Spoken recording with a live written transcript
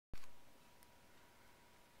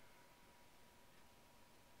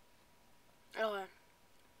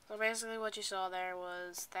So basically what you saw there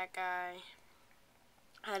was that guy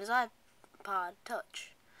had his iPod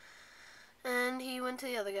touch. And he went to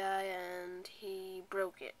the other guy and he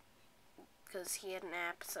broke it. Because he had an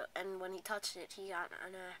app, so, and when he touched it, he got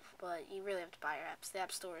an app. But you really have to buy your apps. The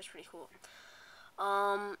App Store is pretty cool.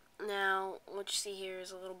 Now, what you see here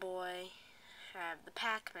is a little boy have the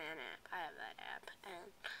Pac-Man app. I have that app.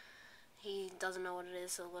 And he doesn't know what it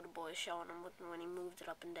is, so the little boy is showing him when he moved it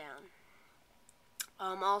up and down.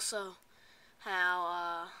 Also,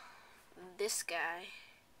 how, this guy,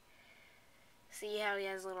 see how he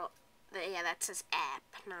has a little, yeah, that says app,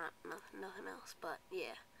 not nothing else, but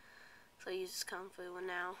yeah. So I use Kung Fu, and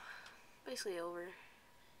now, basically over,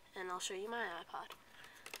 and I'll show you my iPod.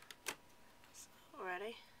 So,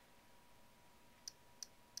 ready?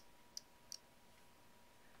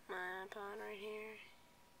 My iPod right here.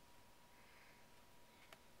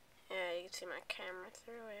 Yeah, you can see my camera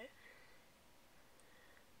through it.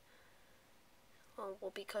 Little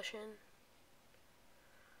whoopee cushion.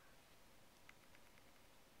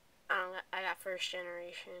 I got first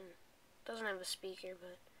generation. Doesn't have a speaker,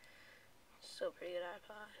 but still pretty good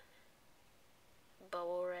iPod.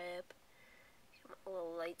 Bubble wrap. A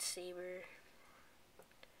little lightsaber.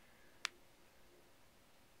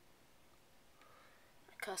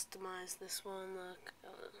 I customized this one. Look.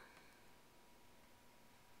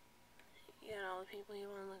 You got all the people you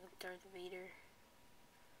want. Look at Darth Vader.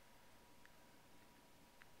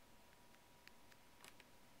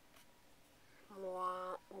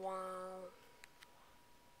 Wow.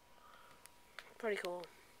 Pretty cool.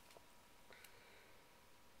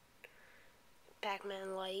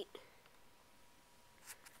 Pac-Man light.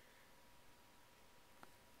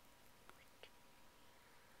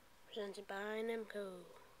 Presented by Namco.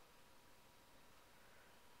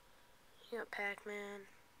 You got Pac-Man.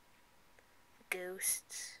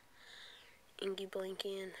 Ghosts. Inky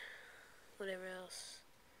Blinky and whatever else.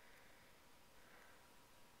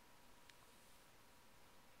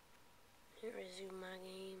 Here resume my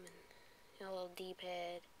game and got a little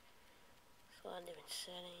D-pad. A lot of different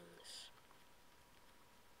settings.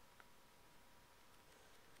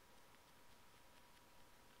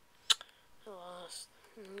 I lost.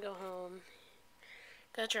 Go home.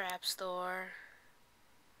 Got your app store.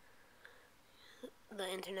 The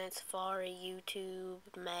internet, Safari, YouTube,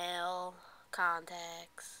 mail,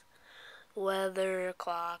 contacts, weather,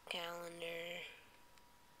 clock, calendar.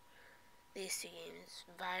 These two games,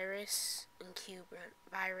 Virus and Cube Runner,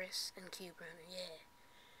 yeah.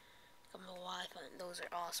 Got my Wi-Fi, those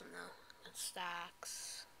are awesome though. Got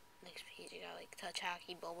stocks. Next page you got like touch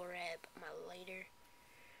hockey, bubble wrap, my lighter.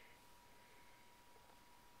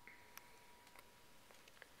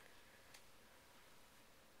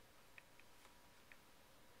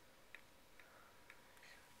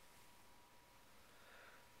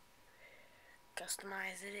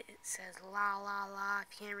 Customize it. It says la la la.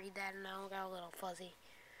 If you can't read that, no, got a little fuzzy.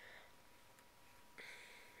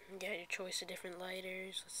 You got your choice of different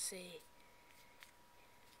lighters. Let's see.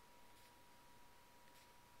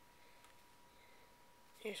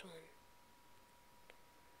 Here's one.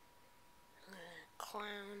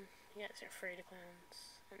 Clown. You guys are afraid of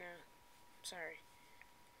clowns. I know. I'm sorry.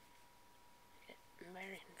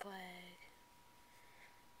 American flag.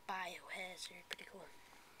 Biohazard. Pretty cool.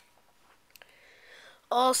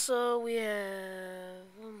 Also, we have,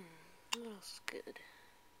 what else is good?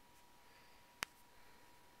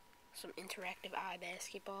 Some interactive eye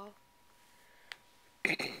basketball.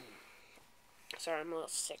 Sorry, I'm a little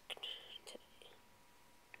sick today.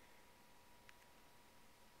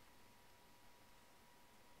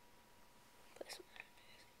 Play some eye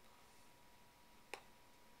basketball.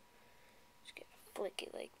 Just gotta flick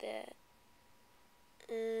it like that.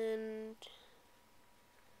 And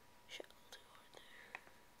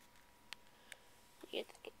you get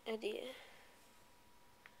the idea.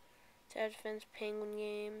 Tower defense, penguin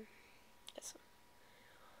game.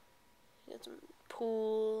 Got some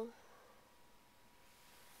pool.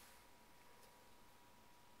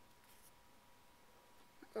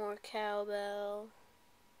 More cowbell.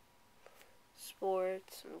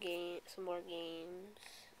 Sports, some more games.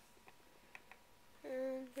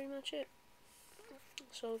 And pretty much it.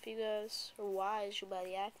 So if you guys are wise, you'll buy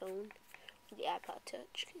the iPhone. The iPod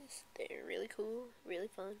Touch, because they're really cool, really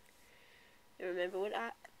fun. And remember what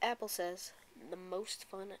Apple says, the most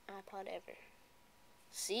fun iPod ever.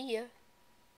 See ya.